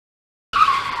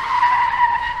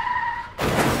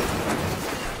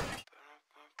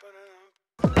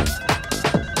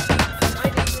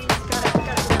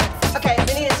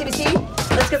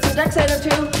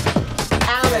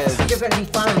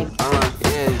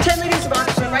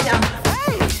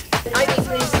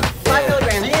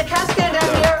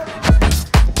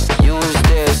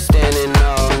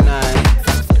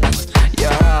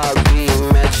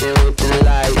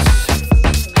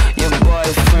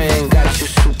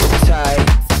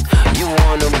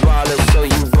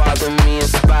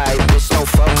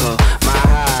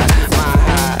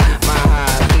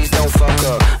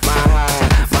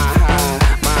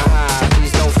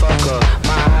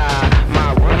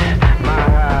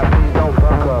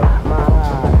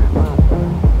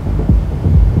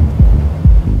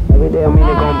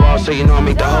so you know I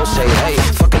make the whole say, hey,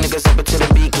 fucking niggas up until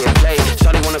the beat get played.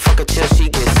 Shawty wanna fuck her till she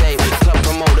get saved. Club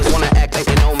promoters wanna act like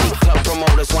they know me. Club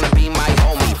promoters wanna be my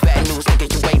homie. Bad news, nigga,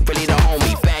 you ain't really the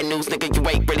homie. Bad news, nigga, you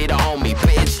ain't really the homie,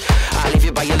 bitch. I leave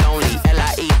you by your lonely.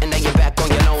 L.I.E. and now you're back on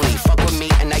your lonely. Fuck with me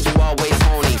and now you always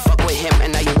horny. Fuck with him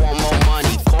and now you want more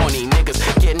money. Corny niggas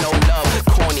get no love.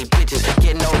 Corny bitches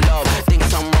get no love. Think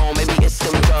something wrong, maybe it's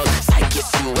them drugs. Psych, it's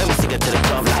you, and we sing it to the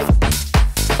club like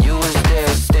you was there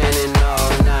standing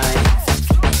all night.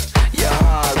 Your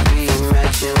heartbeat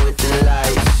matching with the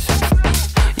lights.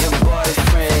 Your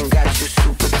boyfriend got you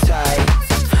super tight.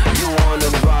 You want a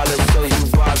baller, so you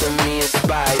bother me in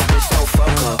spite. Bitch, don't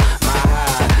fuck up my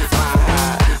high, my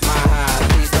high, my high.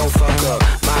 Please don't fuck up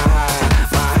my high,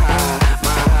 my high,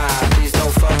 my high. Please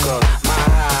don't fuck up my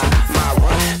high, my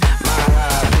what? My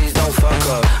high. Please don't fuck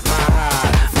up my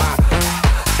high, my.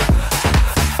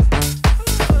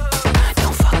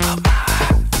 Don't fuck up my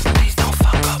high. Please don't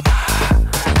fuck up my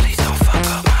high. Please don't fuck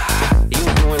up my high. You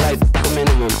doing like the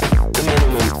minimum, the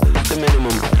minimum, the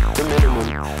minimum, the minimum,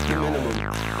 the minimum.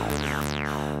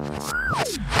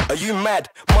 Are you mad?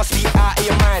 Must be out of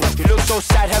your mind. You look so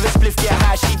sad, have a spliff, get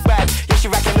high, she bad. Yeah, she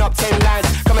racking up 10 lines.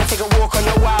 Come and take a walk on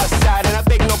the wild side. And I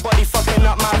beg nobody fucking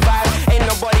up my vibe. Ain't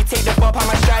nobody take the bop on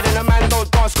my stride. And a man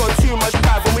don't dance, got too much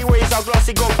pride. When we raise our glass,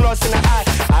 it got gloss in the eye.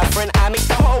 Eye for an eye makes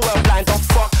the whole world blind. Don't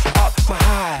fuck up my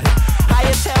high. High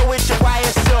as hell with your wire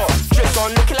silk. Dress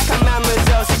on, looking like a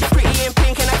mademoiselle. See you pretty in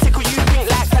pink and I tickle you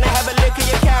pink. Like, can I have a lick of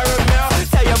your caramel?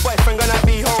 Tell your boyfriend gonna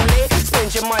be home late.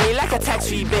 Spend your money like a tax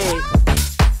rebate.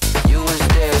 You was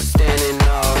there standing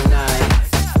all